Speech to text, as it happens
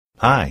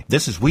Hi,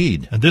 this is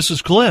Weed. And this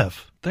is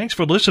Cliff. Thanks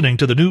for listening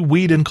to the new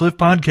Weed and Cliff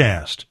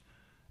podcast.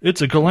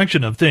 It's a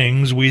collection of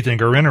things we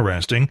think are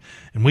interesting,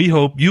 and we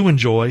hope you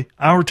enjoy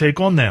our take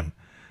on them.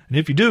 And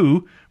if you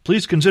do,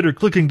 please consider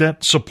clicking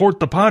that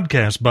support the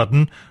podcast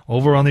button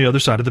over on the other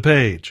side of the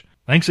page.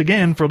 Thanks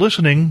again for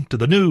listening to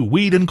the new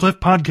Weed and Cliff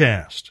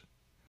podcast.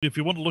 If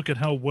you want to look at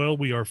how well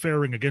we are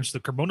faring against the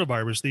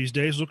coronavirus these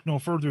days, look no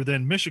further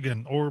than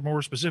Michigan, or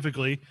more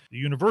specifically, the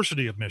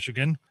University of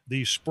Michigan.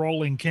 The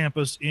sprawling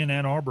campus in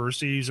Ann Arbor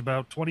sees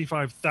about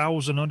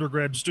 25,000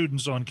 undergrad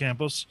students on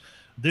campus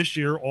this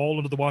year, all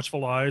under the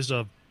watchful eyes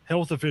of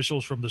health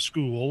officials from the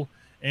school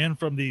and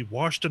from the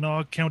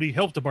Washtenaw County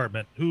Health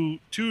Department, who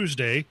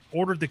Tuesday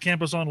ordered the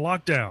campus on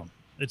lockdown.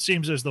 It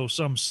seems as though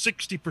some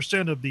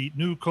 60% of the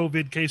new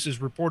COVID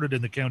cases reported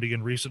in the county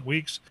in recent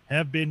weeks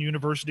have been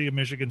University of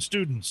Michigan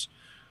students.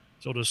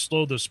 So to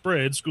slow the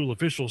spread, school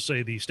officials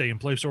say the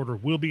stay-in-place order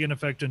will be in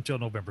effect until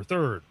November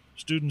 3rd.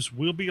 Students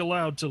will be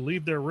allowed to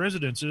leave their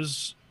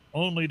residences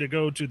only to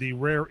go to the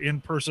rare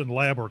in-person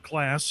lab or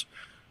class,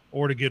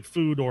 or to get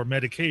food or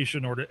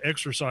medication, or to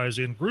exercise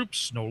in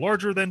groups no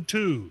larger than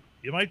 2.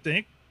 You might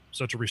think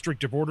such a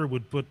restrictive order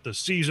would put the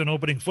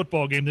season-opening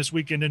football game this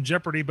weekend in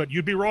jeopardy, but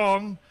you'd be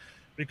wrong.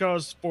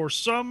 Because for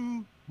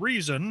some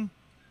reason,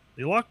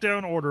 the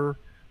lockdown order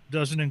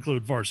doesn't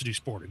include varsity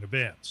sporting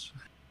events.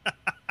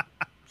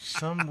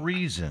 Some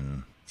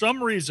reason.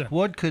 Some reason.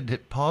 What could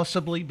it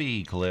possibly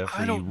be, Cliff?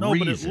 I don't know,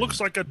 but it looks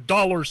like a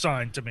dollar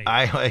sign to me.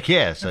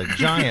 Yes, a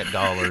giant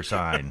dollar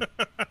sign.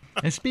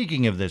 And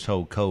speaking of this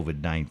whole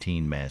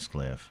COVID-19 mess,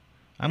 Cliff,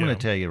 I'm going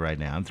to tell you right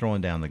now, I'm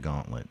throwing down the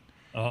gauntlet.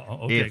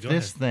 Okay, if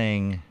this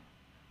thing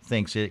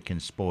thinks it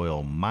can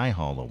spoil my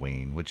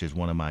Halloween, which is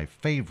one of my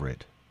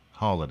favorite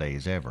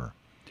holidays ever.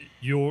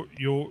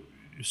 You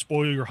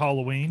spoil your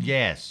Halloween?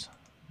 Yes.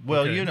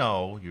 Well, okay. You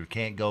know, you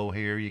can't go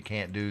here, you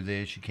can't do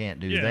this, you can't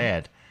do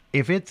that.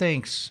 If it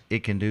thinks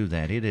it can do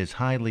that, it has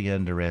highly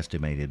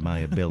underestimated my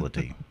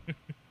ability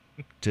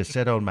to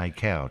sit on my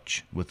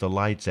couch with the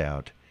lights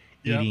out,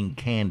 eating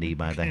candy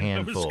by the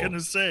handful. I was going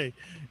to say,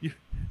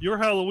 your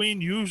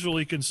Halloween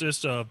usually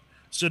consists of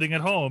sitting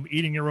at home,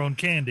 eating your own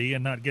candy,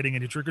 and not getting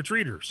any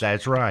trick-or-treaters.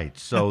 That's right.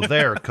 So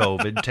there,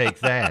 COVID, take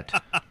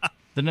that.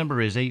 The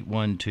number is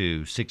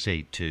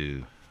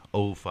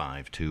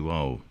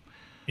 812-682-0520.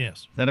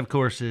 Yes. That, of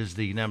course, is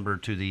the number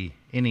to the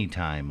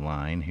Anytime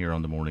line here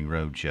on the Morning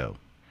Road Show.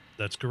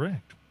 That's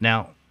correct.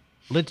 Now,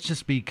 let's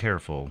just be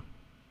careful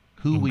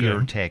who we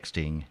are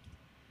texting.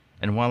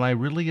 And while I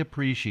really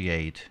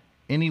appreciate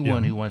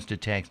anyone who wants to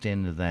text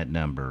into that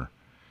number,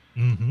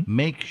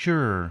 make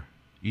sure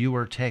you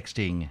are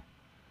texting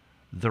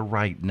the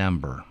right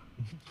number.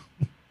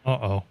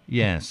 Uh-oh.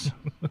 Yes.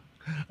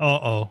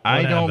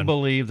 I don't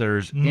believe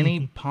there's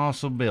any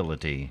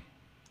possibility,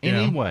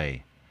 any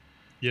way,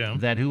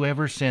 that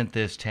whoever sent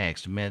this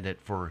text meant it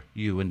for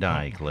you and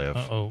I, Cliff.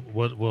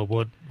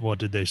 What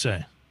did they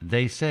say?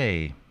 They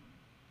say,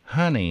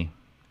 honey,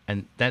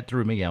 and that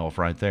threw me off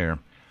right there.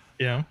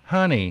 Yeah.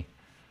 Honey,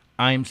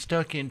 I'm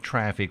stuck in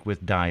traffic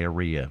with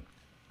diarrhea.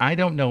 I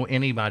don't know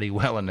anybody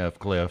well enough,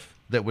 Cliff,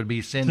 that would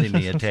be sending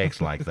me a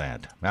text like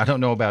that. I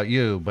don't know about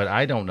you, but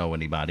I don't know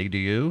anybody. Do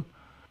you?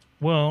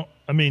 Well,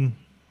 I mean,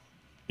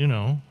 you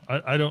know,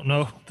 I don't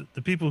know.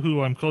 The people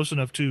who I'm close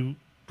enough to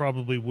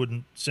probably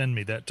wouldn't send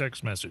me that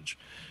text message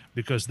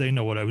because they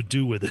know what I would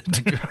do with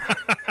it.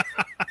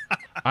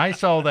 I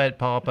saw that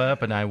pop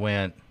up and I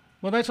went,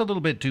 well, that's a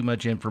little bit too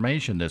much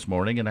information this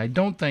morning, and I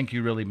don't think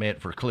you really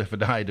meant for Cliff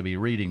and I to be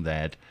reading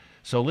that.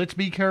 So let's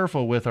be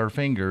careful with our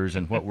fingers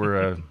and what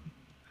we're...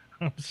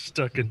 I'm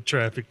stuck in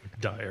traffic with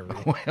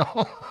diarrhea.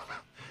 Well,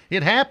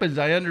 it happens.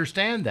 I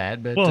understand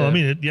that, but... Well, I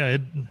mean,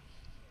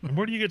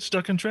 where do you get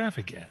stuck in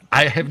traffic at?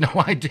 I have no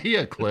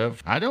idea,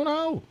 Cliff. I don't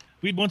know.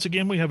 Once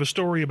again, we have a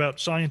story about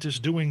scientists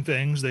doing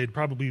things they'd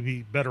probably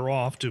be better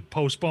off to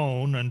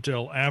postpone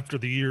until after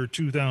the year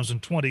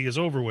 2020 is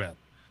over with.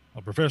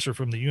 A professor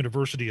from the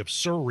University of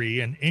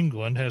Surrey in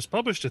England has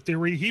published a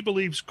theory he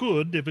believes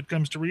could, if it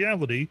comes to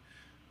reality,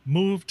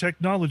 move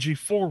technology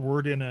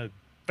forward in a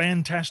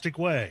fantastic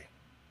way.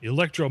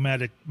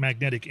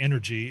 Electromagnetic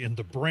energy in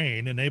the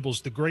brain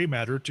enables the gray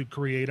matter to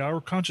create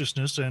our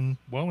consciousness and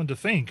to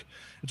think.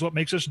 It's what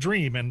makes us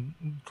dream and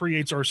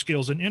creates our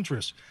skills and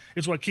interests.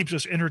 It's what keeps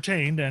us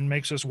entertained and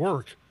makes us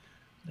work.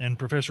 And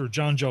Professor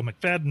John Joe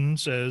McFadden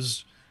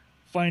says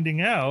finding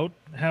out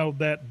how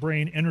that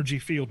brain energy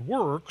field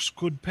works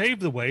could pave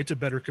the way to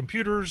better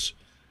computers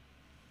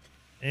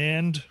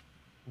and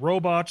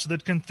robots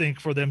that can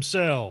think for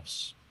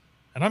themselves.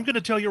 And I'm going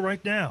to tell you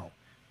right now,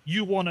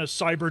 you want a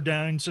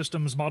Cyberdyne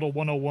Systems Model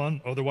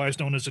 101, otherwise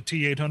known as a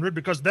T800,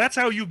 because that's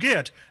how you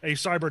get a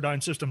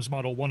Cyberdyne Systems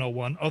Model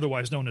 101,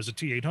 otherwise known as a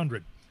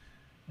T800.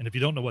 And if you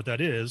don't know what that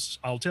is,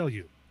 I'll tell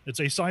you. It's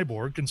a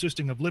cyborg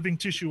consisting of living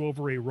tissue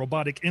over a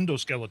robotic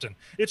endoskeleton.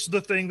 It's the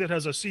thing that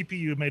has a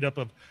CPU made up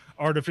of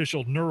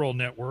artificial neural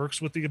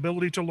networks with the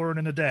ability to learn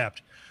and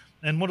adapt.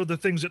 And one of the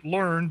things it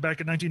learned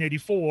back in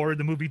 1984 in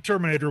the movie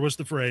Terminator was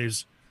the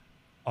phrase,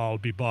 "I'll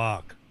be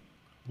back."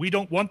 We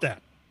don't want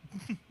that.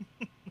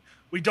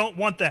 We don't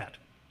want that.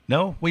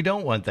 No, we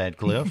don't want that,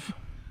 Cliff.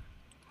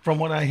 From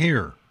what I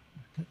hear.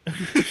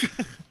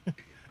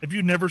 Have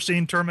you never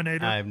seen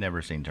Terminator? I've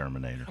never seen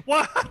Terminator.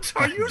 What?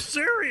 Are you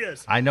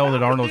serious? I know that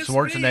How Arnold could this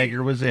Schwarzenegger be?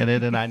 was in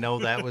it, and I know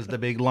that was the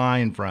big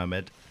line from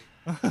it.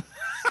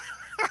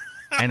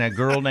 And a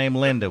girl named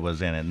Linda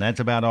was in it, and that's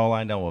about all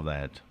I know of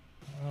that.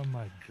 Oh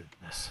my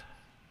goodness.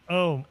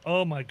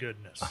 Oh my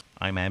goodness.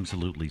 I'm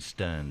absolutely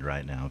stunned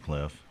right now,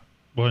 Cliff.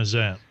 What is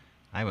that?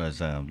 I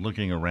was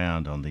looking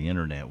around on the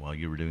internet while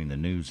you were doing the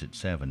news at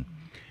 7.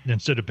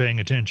 Instead of paying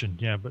attention.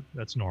 Yeah, but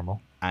that's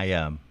normal.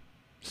 I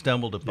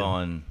stumbled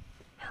upon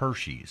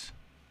Hershey's,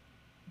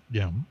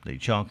 Yeah. the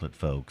chocolate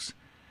folks,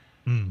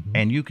 Mm-hmm.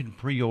 and you can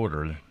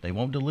pre-order. They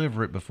won't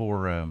deliver it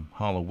before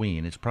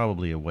Halloween. It's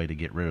probably a way to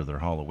get rid of their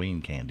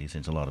Halloween candy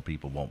since a lot of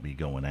people won't be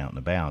going out and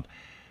about.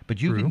 But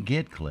you True. can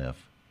get,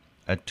 Cliff,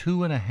 a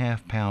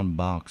 2.5-pound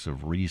box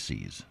of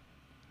Reese's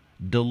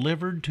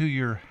delivered to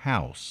your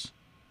house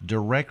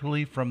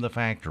directly from the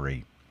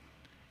factory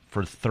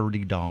for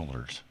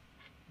 $30.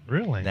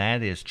 Really?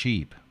 That is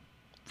cheap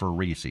for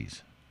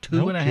Reese's.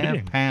 No 2.5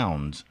 kidding.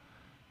 pounds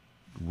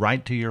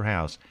right to your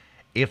house.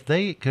 If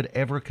they could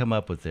ever come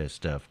up with this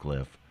stuff,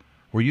 Cliff,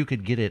 where you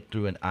could get it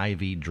through an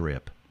IV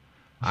drip,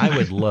 I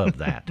would love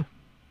that.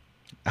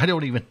 I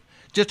don't even,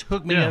 just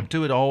hook me Yeah. up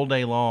to it all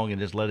day long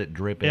and just let it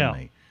drip Yeah. in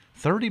me.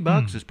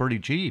 $30 is pretty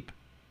cheap.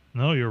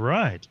 No, you're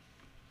right.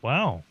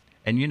 Wow.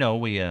 And, you know,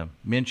 we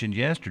mentioned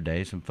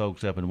yesterday some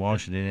folks up in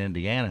Washington,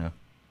 Indiana,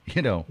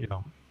 you know,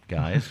 Yeah.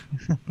 guys.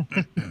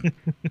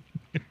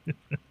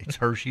 It's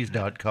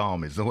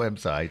Hershey's.com is the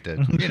website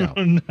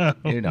that,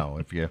 you know,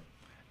 if you're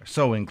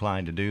so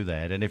inclined to do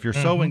that. And if you're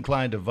so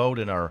inclined to vote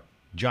in our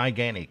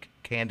gigantic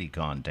candy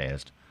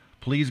contest,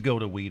 please go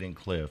to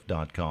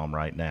weedandcliff.com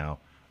right now.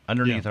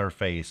 Underneath our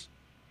face,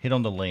 hit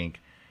on the link.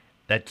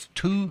 That's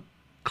 2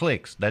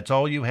 clicks. That's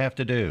all you have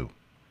to do.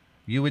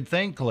 You would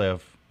think,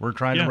 Cliff, we're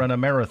trying to Yeah. run a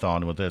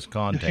marathon with this You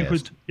contest.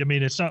 would- I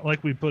mean, it's not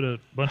like we put a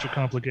bunch of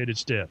complicated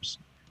steps.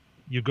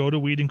 You go to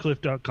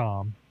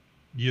weedandcliff.com,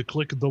 you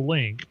click the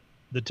link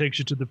that takes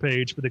you to the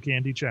page for the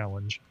candy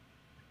challenge,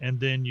 and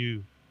then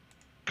you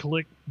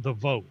click the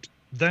vote.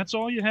 That's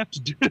all you have to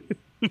do.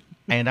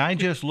 And I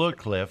just looked,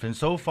 Cliff, and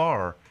so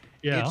far,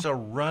 Yeah. it's a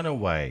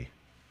runaway.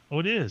 Oh,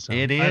 it is. huh?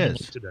 It I haven't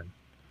is. looked today.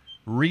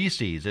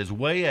 Reese's is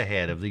way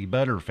ahead of the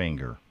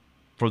Butterfinger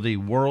for the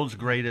world's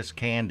greatest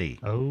candy.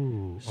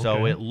 Oh, So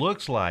okay. it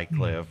looks like,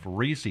 Cliff,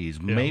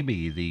 Reese's may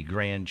be the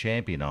grand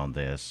champion on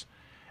this.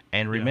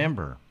 And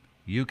remember,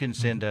 you can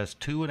send us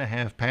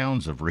 2.5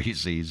 pounds of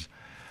Reese's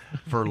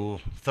for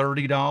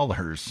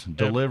 $30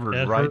 delivered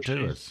at right to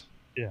Hershey's. us.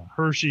 Yeah,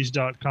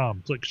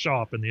 Hershey's.com. Click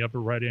shop in the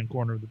upper right-hand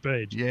corner of the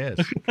page. Yes,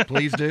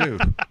 please do.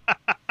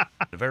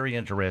 A very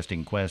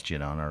interesting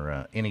question on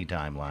our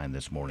Anytime line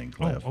this morning, Oh,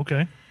 Cliff.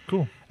 okay.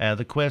 Cool.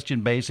 The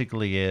question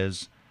basically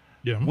is,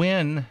 Yeah.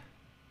 when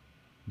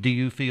do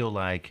you feel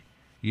like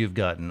you've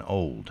gotten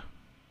old?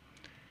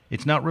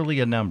 It's not really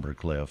a number,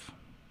 Cliff.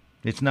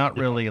 It's not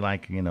really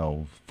like,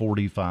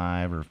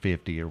 45 or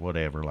 50 or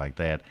whatever like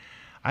that.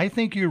 I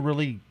think you're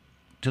really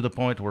to the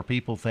point where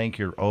people think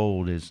you're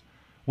old is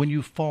when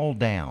you fall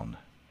down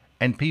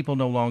and people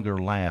no longer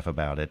laugh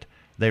about it.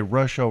 They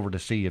rush over to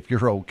see if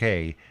you're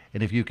okay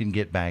and if you can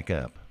get back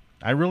up.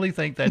 I really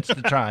think that's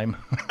the time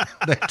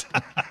that,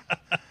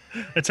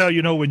 That's how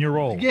you know when you're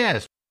old.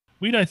 yes,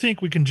 I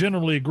think we can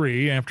generally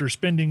agree, after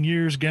spending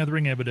years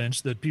gathering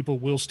evidence that people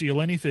will steal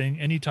anything,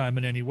 anytime,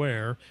 and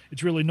anywhere,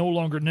 it's really no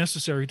longer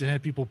necessary to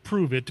have people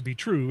prove it to be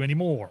true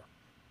anymore.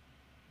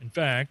 In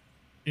fact,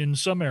 in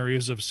some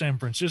areas of San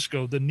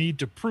Francisco, the need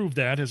to prove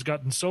that has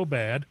gotten so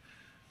bad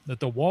that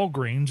the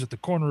Walgreens at the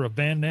corner of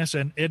Van Ness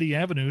and Eddy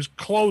Avenues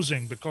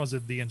closing because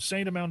of the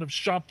insane amount of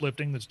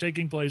shoplifting that's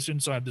taking place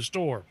inside the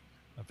store.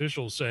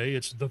 Officials say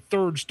it's the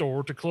 3rd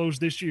store to close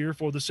this year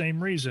for the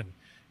same reason.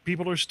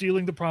 People are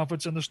stealing the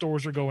profits and the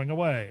stores are going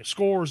away.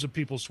 Scores of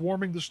people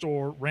swarming the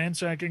store,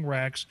 ransacking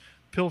racks,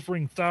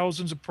 pilfering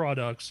thousands of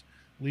products,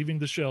 leaving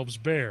the shelves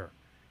bare.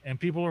 And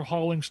people are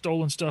hauling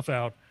stolen stuff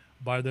out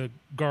by the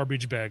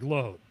garbage bag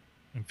load.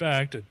 In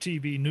fact, a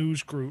TV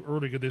news crew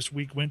earlier this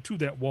week went to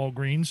that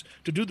Walgreens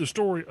to do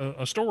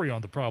a story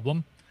on the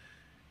problem.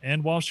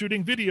 And while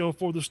shooting video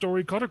for the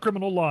story, caught a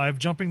criminal live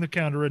jumping the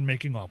counter and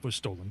making off with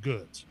stolen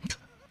goods.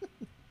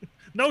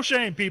 No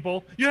shame,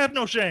 people. You have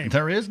no shame.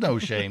 there is no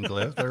shame,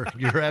 Cliff.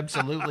 You're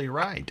absolutely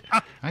right.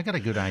 I got a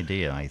good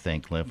idea, I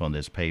think, Cliff, on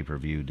this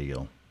pay-per-view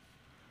deal.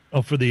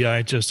 Oh, for the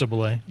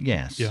IHSAA?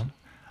 Yes. Yeah.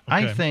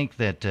 I Okay. think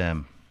that,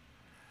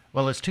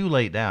 well, it's too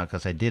late now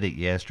because I did it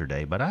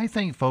yesterday, but I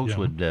think folks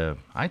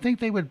I think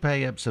they would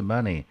pay up some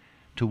money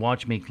to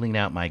watch me clean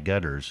out my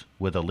gutters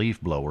with a leaf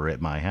blower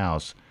at my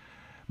house.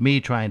 Me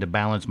trying to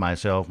balance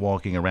myself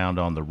walking around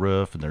on the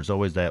roof, and there's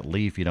always that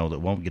leaf, that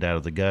won't get out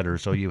of the gutter,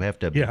 so you have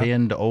to Yeah.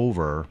 bend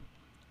over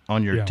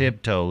on your Yeah.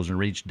 tiptoes and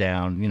reach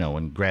down,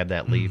 and grab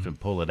that leaf and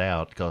pull it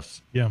out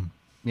because Yeah.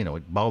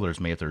 it bothers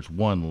me if there's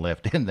one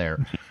left in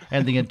there.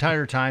 And the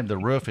entire time the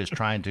roof is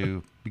trying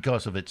to,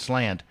 because of its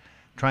slant,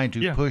 trying to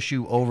Yeah. push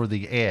you over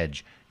the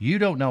edge. You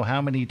don't know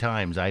how many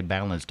times I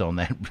balanced on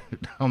that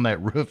on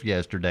that roof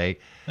yesterday,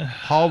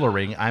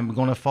 hollering, "I'm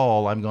going to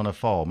fall! I'm going to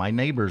fall!" My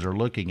neighbors are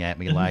looking at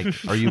me like,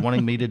 "Are you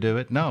wanting me to do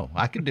it?" No,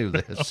 I can do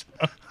this.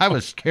 I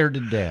was scared to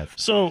death.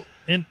 So,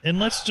 and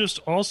let's just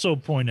also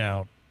point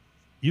out,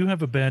 you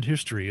have a bad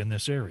history in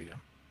this area.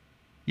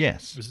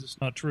 Yes. Is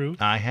this not true?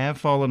 I have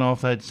fallen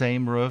off that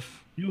same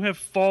roof. You have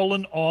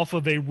fallen off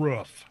of a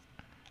roof.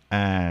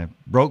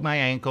 Broke my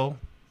ankle.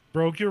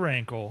 Broke your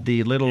ankle.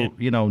 The little,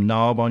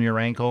 knob on your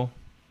ankle.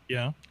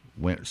 Yeah.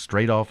 Went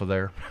straight off of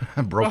there.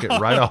 Broke it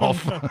right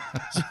off.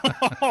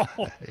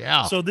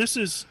 Yeah. So this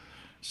is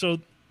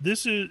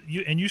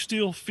you, and you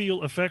still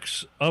feel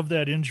effects of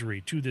that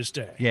injury to this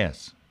day.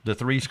 Yes. The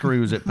 3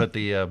 screws that put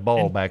the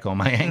ball back on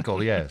my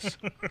ankle, yes.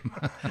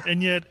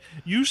 And yet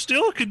you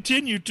still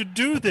continue to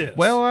do this.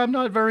 Well, I'm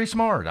not very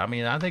smart. I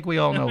mean, I think we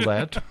all know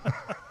that.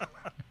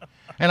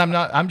 And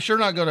I'm sure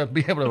not going to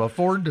be able to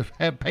afford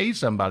to pay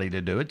somebody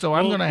to do it, so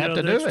I'm going to have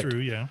to do it. That's true,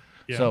 yeah.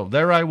 So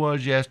there I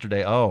was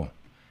yesterday. Oh,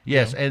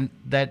 yes, and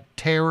that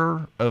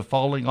terror of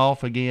falling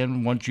off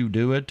again once you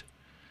do it,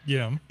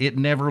 it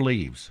never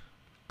leaves.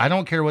 I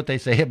don't care what they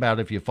say about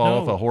if you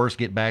fall off a horse,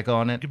 get back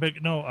on it.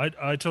 No,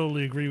 I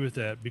totally agree with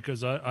that,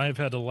 because I've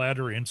had a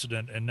ladder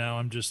incident, and now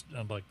I'm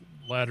like,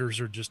 ladders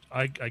are just,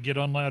 I get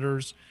on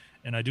ladders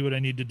and I do what I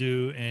need to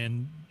do,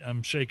 and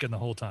I'm shaking the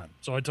whole time.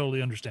 So I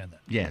totally understand that.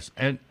 Yes,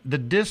 and the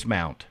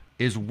dismount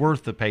is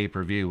worth the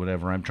pay-per-view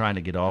whenever I'm trying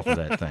to get off of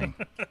that thing.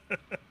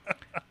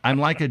 I'm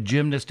like a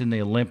gymnast in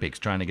the Olympics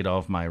trying to get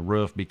off my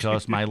roof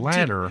because my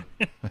ladder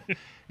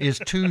is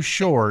too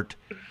short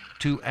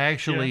to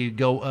actually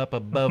go up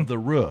above the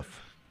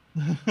roof.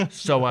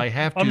 So I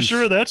have to... I'm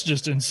sure that's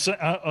just insane.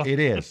 It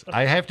is.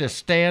 I have to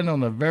stand on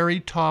the very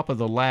top of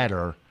the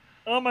ladder.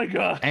 Oh, my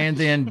God. And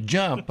then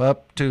jump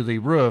up to the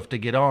roof to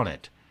get on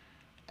it.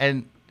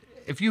 And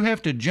if you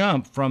have to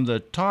jump from the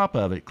top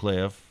of it,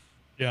 Cliff,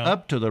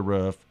 up to the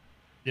roof,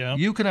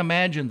 you can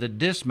imagine the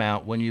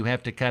dismount when you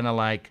have to kind of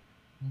like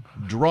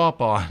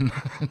drop on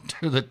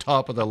to the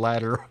top of the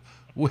ladder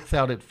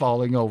without it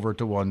falling over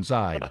to one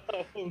side.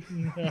 Oh,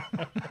 no.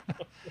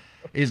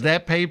 Is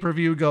that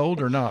pay-per-view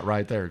gold or not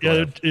right there,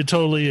 Cliff? Yeah, it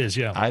totally is,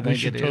 yeah. I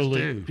think it is,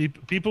 too.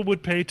 People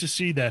would pay to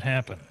see that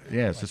happen.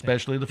 Yes,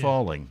 especially the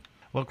falling.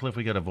 Well, Cliff,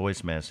 we got a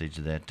voice message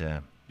that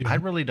I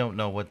really don't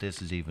know what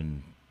this is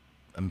even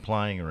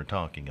implying or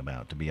talking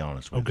about, to be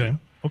honest with you.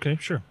 Okay,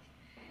 sure.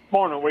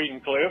 Morning, Weed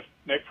and Cliff.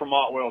 Nick from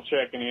Otwell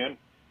checking in.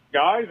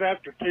 Guys,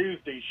 after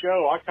Tuesday's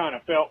show, I kind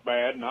of felt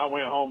bad, and I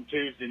went home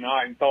Tuesday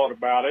night and thought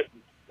about it.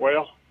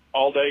 Well,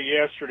 all day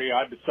yesterday,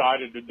 I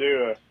decided to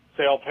do a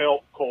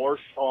self-help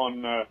course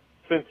on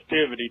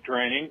sensitivity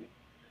training.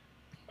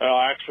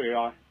 Actually,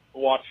 I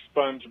watched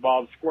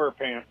SpongeBob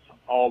SquarePants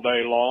all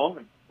day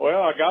long.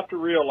 Well, I got to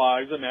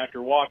realizing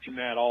after watching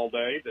that all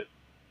day that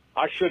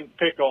I shouldn't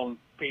pick on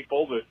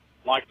people that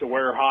like to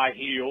wear high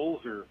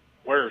heels or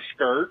wear a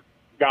skirt,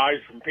 guys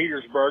from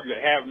Petersburg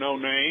that have no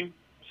name.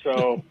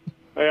 So,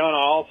 and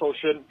I also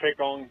shouldn't pick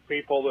on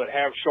people that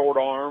have short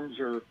arms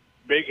or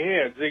big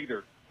heads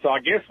either. So I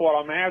guess what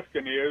I'm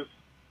asking is,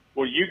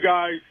 will you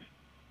guys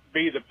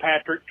be the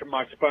Patrick to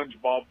my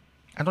SpongeBob?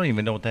 I don't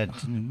even know what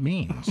that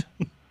means.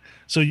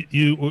 So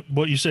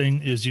what you're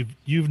saying is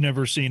you've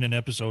never seen an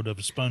episode of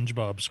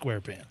SpongeBob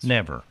SquarePants?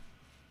 Never.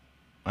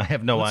 I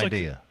have no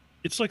idea.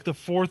 It's like the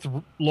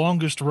 4th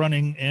longest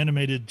running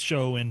animated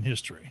show in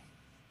history.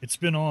 It's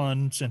been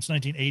on since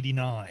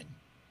 1989.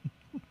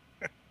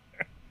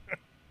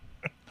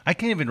 I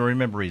can't even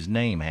remember his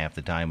name half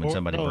the time when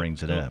somebody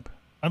brings it up.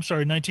 I'm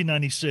sorry,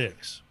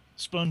 1996.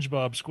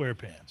 SpongeBob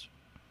SquarePants.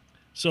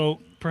 So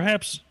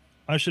perhaps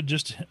I should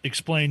just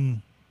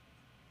explain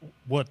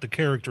what the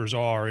characters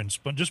are, and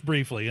just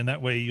briefly, and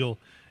that way it'll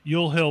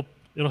help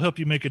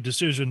you make a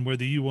decision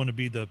whether you want to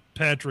be the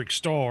Patrick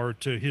Star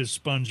to his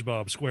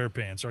SpongeBob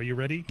SquarePants. Are you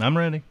ready? I'm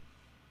ready.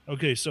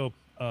 Okay, so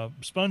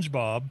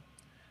SpongeBob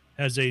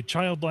has a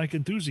childlike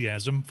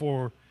enthusiasm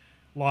for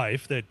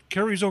life that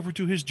carries over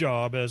to his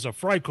job as a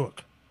fry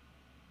cook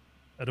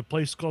at a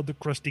place called the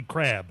Krusty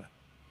Krab.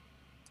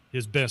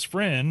 His best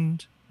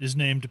friend is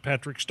named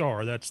Patrick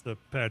Star. That's the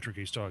Patrick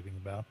he's talking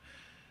about.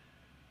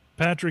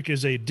 Patrick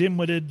is a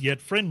dim-witted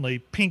yet friendly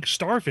pink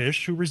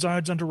starfish who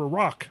resides under a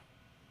rock.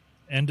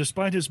 And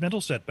despite his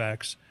mental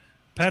setbacks,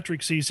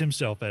 Patrick sees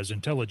himself as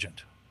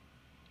intelligent.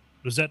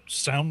 Does that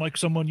sound like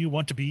someone you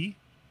want to be?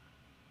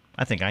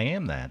 I think I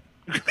am that.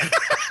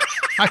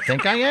 I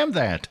think I am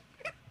that.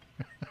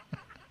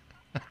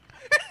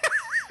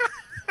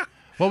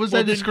 What was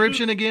that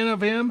description again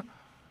of him?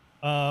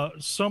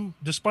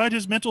 Despite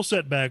his mental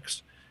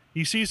setbacks,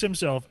 he sees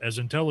himself as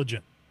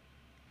intelligent.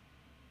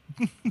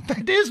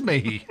 That is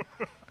me.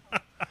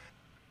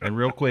 And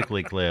real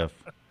quickly, Cliff.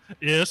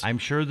 Yes. I'm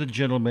sure the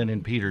gentleman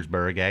in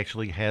Petersburg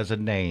actually has a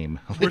name.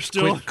 Let's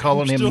quit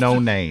calling him no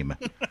name.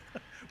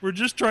 We're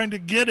just trying to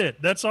get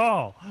it. That's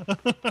all.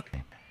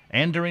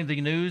 And during the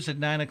news at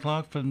 9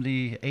 o'clock from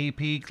the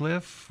AP,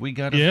 Cliff, we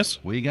got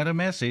a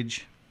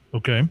message.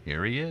 Okay.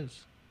 Here he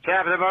is.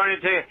 Top of the morning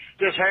to you.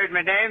 Just heard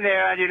my name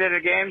there on your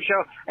little game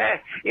show.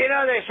 You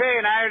know, they say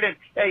in Ireland,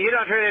 you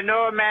don't really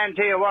know a man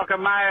till you walk a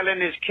mile in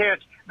his kilt.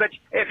 But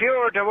if you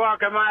were to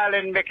walk a mile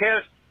in my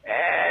kilt,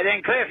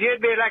 then, Cliff,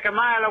 you'd be like a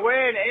mile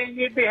away, and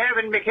you'd be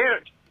having my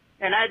kilt.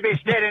 And I'd be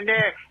standing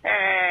there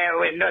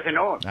with nothing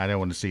on. I don't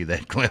want to see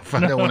that, Cliff. I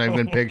don't want to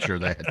even picture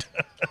that.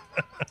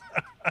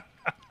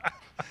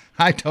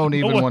 I don't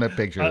even want to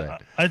picture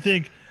that. I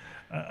think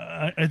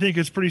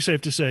it's pretty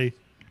safe to say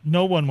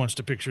no one wants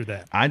to picture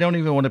that. I don't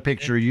even want to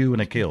picture you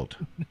in a kilt.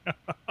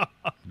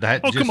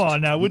 Come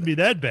on now. It wouldn't be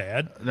that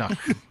bad. No.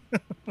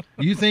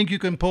 You think you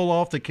can pull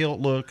off the kilt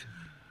look?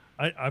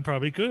 I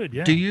probably could,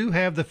 yeah. Do you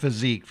have the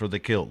physique for the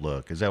kilt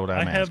look? Is that what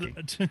I'm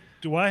asking?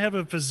 Do I have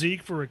a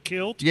physique for a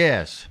kilt?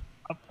 Yes.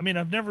 I mean,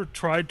 I've never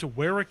tried to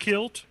wear a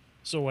kilt,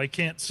 so I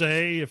can't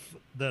say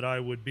that I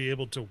would be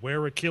able to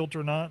wear a kilt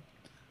or not,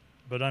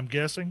 but I'm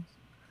guessing.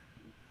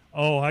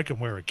 Oh, I can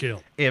wear a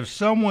kilt. If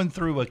someone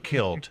threw a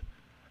kilt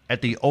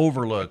at the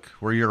overlook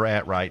where you're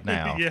at right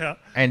now yeah.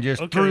 and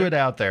just threw it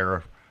out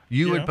there,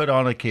 you would put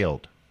on a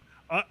kilt.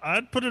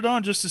 I'd put it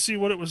on just to see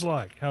what it was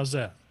like. How's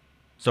that?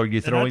 So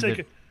you throwing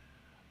the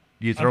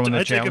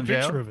challenge take a picture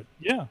out? of it.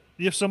 Yeah.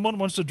 If someone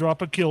wants to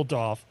drop a kilt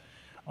off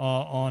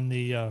on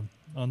the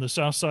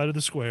south side of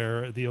the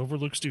square at the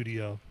Overlook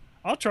Studio,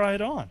 I'll try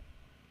it on.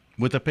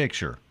 With a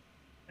picture.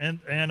 And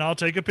I'll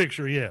take a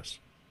picture, yes.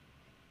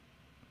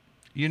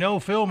 You know,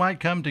 Phil might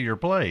come to your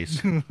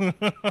place.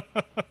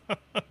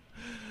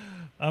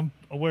 I'm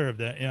aware of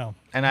that, yeah.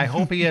 And I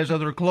hope he has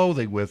other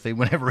clothing with him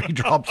whenever he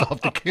drops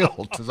off the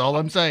kilt, is all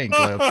I'm saying,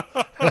 Cliff.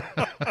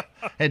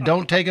 And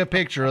don't take a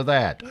picture of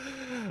that.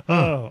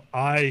 Oh,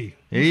 I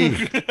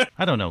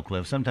don't know,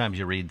 Cliff. Sometimes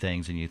you read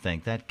things and you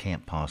think that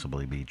can't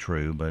possibly be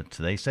true, but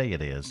they say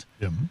it is.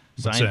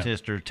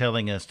 Scientists are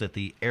telling us that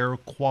the air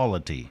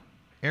quality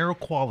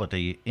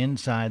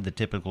inside the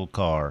typical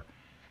car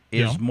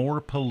is more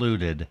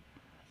polluted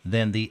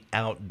than the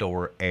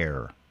outdoor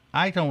air.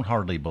 I don't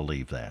hardly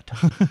believe that.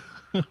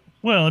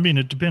 Well, I mean,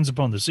 it depends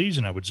upon the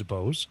season, I would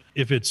suppose.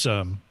 If it's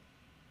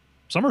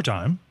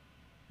summertime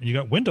and you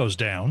got windows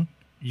down,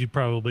 you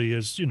probably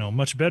is,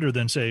 much better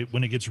than, say,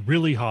 when it gets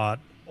really hot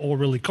or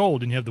really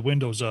cold and you have the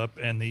windows up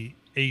and the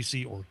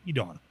AC or heat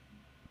on.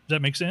 Does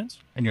that make sense?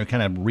 And you're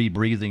kind of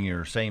rebreathing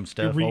your same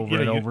stuff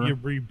over and over? You're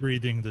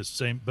rebreathing the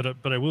same. But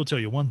I will tell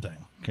you one thing.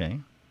 Okay.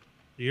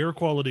 The air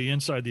quality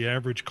inside the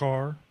average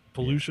car,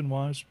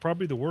 pollution-wise,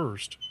 probably the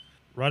worst.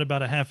 Right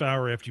about a half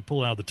hour after you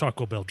pull out of the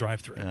Taco Bell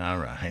drive-thru. All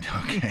right,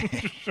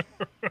 okay.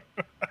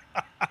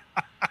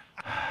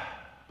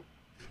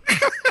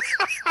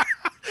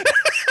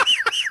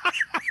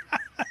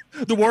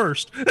 The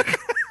worst.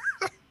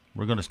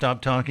 We're going to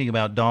stop talking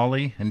about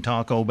Dolly and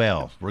Taco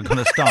Bell. We're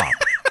going to stop.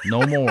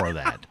 No more of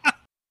that.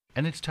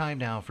 And it's time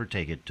now for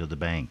Take It to the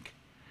Bank.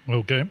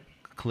 Okay.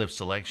 Cliff's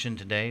selection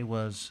today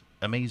was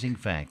amazing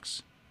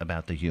facts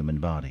about the human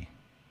body.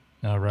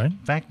 All right.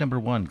 Fact number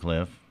 1,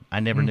 Cliff. I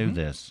never knew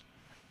this.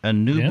 A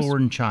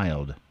newborn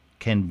child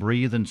can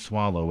breathe and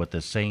swallow at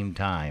the same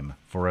time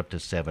for up to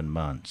 7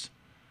 months.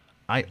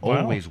 I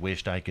always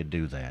wished I could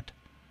do that.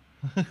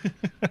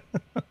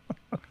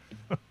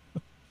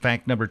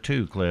 Fact number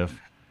 2,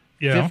 Cliff.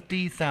 Yeah.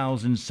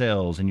 50,000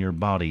 cells in your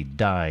body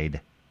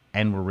died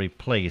and were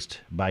replaced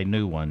by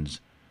new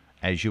ones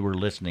as you were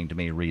listening to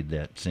me read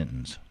that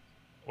sentence.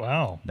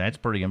 Wow. That's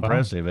pretty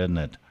impressive, isn't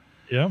it?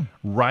 Yeah.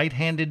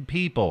 Right-handed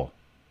people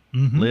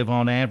live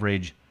on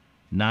average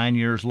 9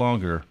 years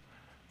longer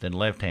than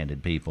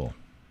left-handed people.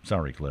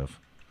 Sorry, Cliff.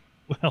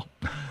 Well,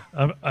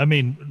 I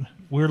mean,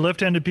 we're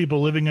left-handed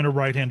people living in a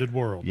right-handed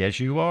world. Yes,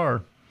 you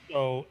are.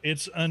 So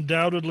it's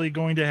undoubtedly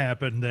going to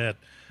happen that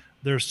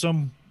there's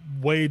some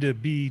way to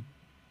be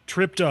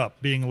tripped up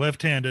being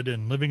left-handed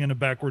and living in a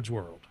backwards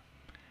world.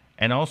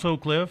 And also,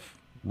 Cliff,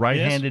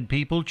 right-handed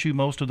people chew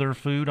most of their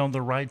food on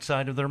the right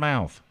side of their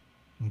mouth.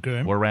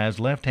 Okay. Whereas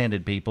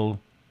left-handed people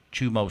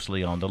chew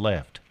mostly on the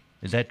left.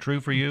 Is that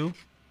true for you?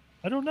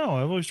 I don't know.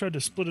 I've always tried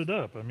to split it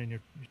up. I mean, your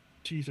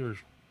teeth are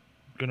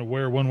going to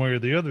wear one way or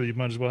the other. You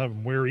might as well have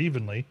them wear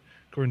evenly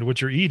according to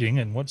what you're eating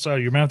and what side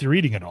of your mouth you're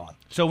eating it on.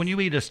 So when you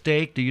eat a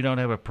steak, do you not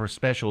have a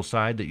special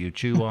side that you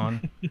chew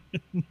on?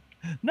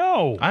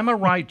 No. I'm a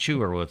right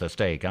chewer with a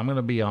steak. I'm going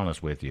to be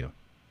honest with you.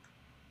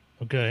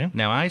 Okay.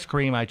 Now, ice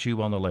cream, I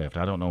chew on the left.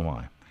 I don't know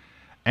why.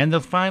 And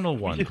the final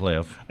one,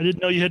 Cliff. I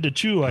didn't know you had to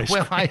chew ice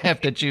cream. Well, I have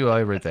to chew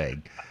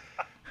everything.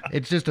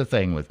 It's just a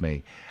thing with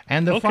me.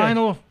 And the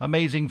final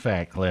amazing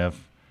fact,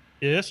 Cliff.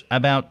 Yes?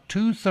 About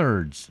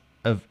 2/3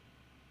 of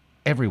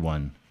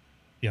everyone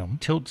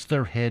tilts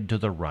their head to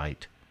the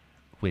right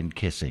when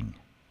kissing.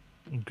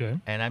 Okay.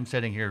 And I'm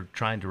sitting here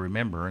trying to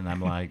remember, and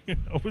I'm like...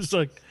 I was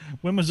like,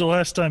 when was the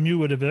last time you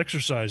would have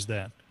exercised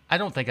that? I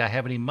don't think I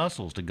have any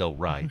muscles to go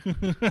right.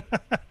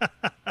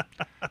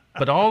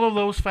 But all of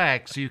those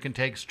facts you can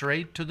take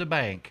straight to the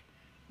bank.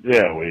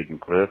 Yeah, Wade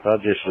and Cliff. I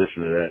just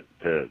listened to that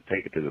to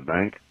Take It to the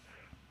Bank.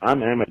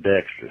 I'm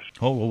ambidextrous.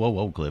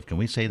 Whoa, Cliff! Can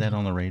we say that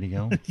on the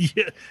radio?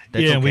 Yeah,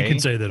 That's we okay? can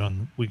say that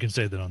on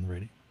the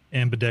radio.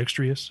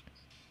 Ambidextrous.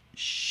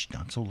 Shh!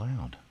 Not so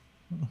loud.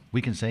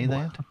 We can say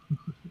that.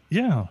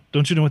 Yeah.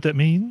 Don't you know what that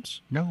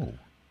means? No.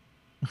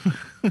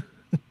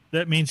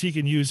 That means he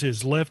can use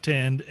his left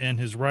hand and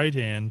his right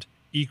hand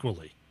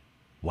equally.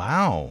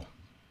 Wow.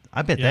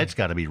 I bet that's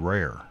got to be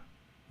rare.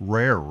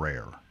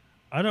 Rare.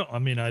 I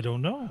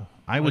don't know.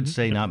 I would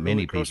say not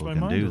many really people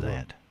can do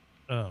that.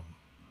 Um,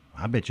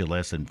 I bet you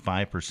less than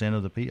 5%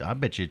 of the people. I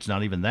bet you it's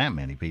not even that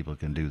many people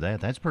can do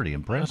that. That's pretty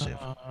impressive.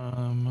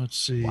 Let's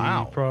see.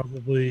 Wow.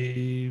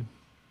 Probably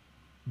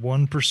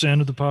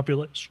 1% of the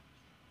population,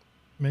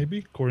 maybe,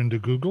 according to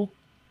Google.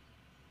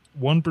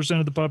 1%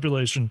 of the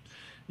population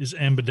is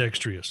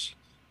ambidextrous.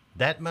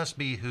 That must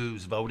be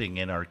who's voting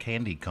in our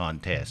candy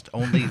contest.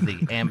 Only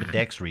the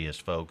ambidextrous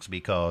folks,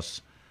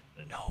 because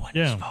no one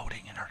is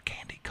voting in our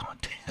candy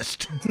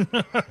contest.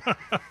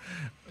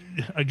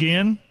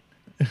 Again,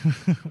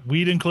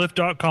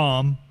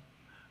 weedandcliff.com.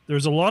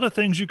 There's a lot of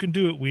things you can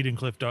do at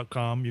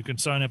weedandcliff.com. You can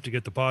sign up to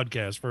get the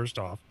podcast first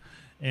off,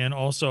 and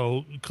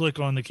also click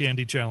on the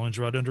candy challenge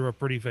right under our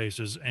pretty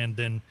faces, and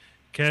then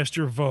cast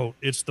your vote.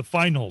 It's the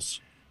finals.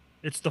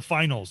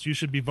 You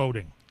should be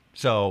voting.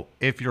 So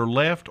if you're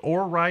left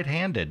or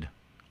right-handed,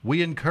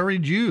 we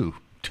encourage you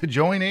to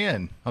join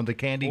in on the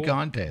candy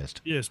contest.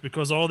 Yes,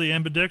 because all the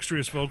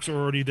ambidextrous folks are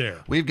already there.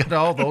 We've got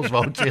all those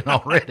votes in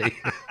already.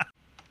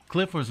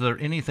 Cliff, was there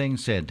anything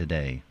said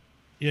today?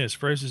 Yes,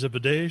 phrases of the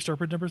day start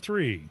with number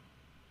 3.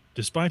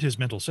 Despite his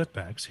mental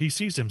setbacks, he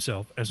sees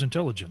himself as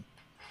intelligent.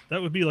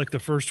 That would be like the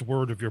first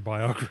word of your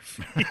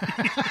biography.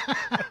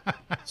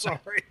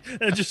 Sorry,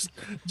 it just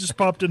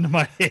popped into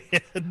my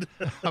head.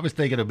 I was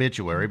thinking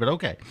obituary, but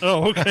okay.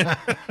 Oh, okay.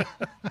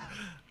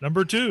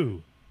 Number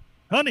 2,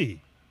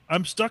 honey,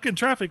 I'm stuck in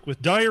traffic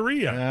with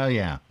diarrhea. Oh,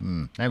 yeah.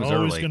 That was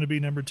always early. going to be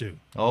number 2.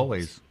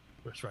 Always.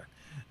 That's right.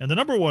 And the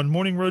number 1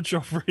 Morning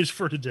Roadshow phrase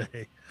for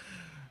today: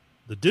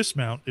 the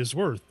dismount is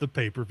worth the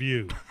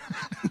pay-per-view.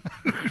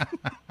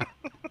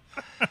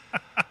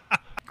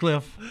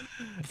 Cliff,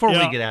 before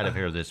we get out of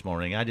here this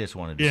morning, I just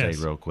wanted to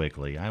say real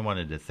quickly, I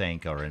wanted to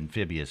thank our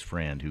amphibious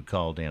friend who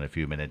called in a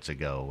few minutes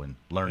ago and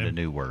learned a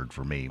new word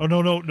for me. Oh,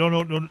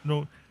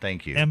 no.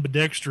 Thank you.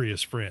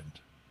 Ambidextrous friend.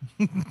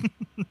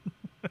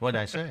 What'd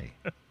I say?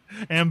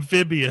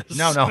 Amphibious.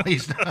 No,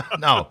 he's not.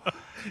 No.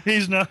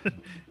 He's not.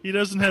 He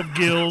doesn't have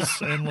gills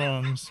and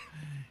lungs.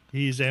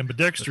 He's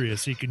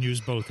ambidextrous. He can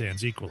use both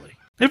hands equally.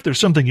 If there's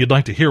something you'd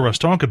like to hear us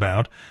talk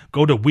about,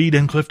 go to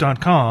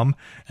weedandcliff.com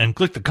and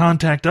click the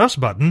Contact Us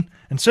button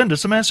and send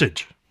us a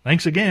message.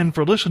 Thanks again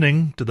for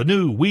listening to the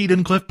new Weed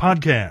and Cliff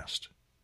podcast.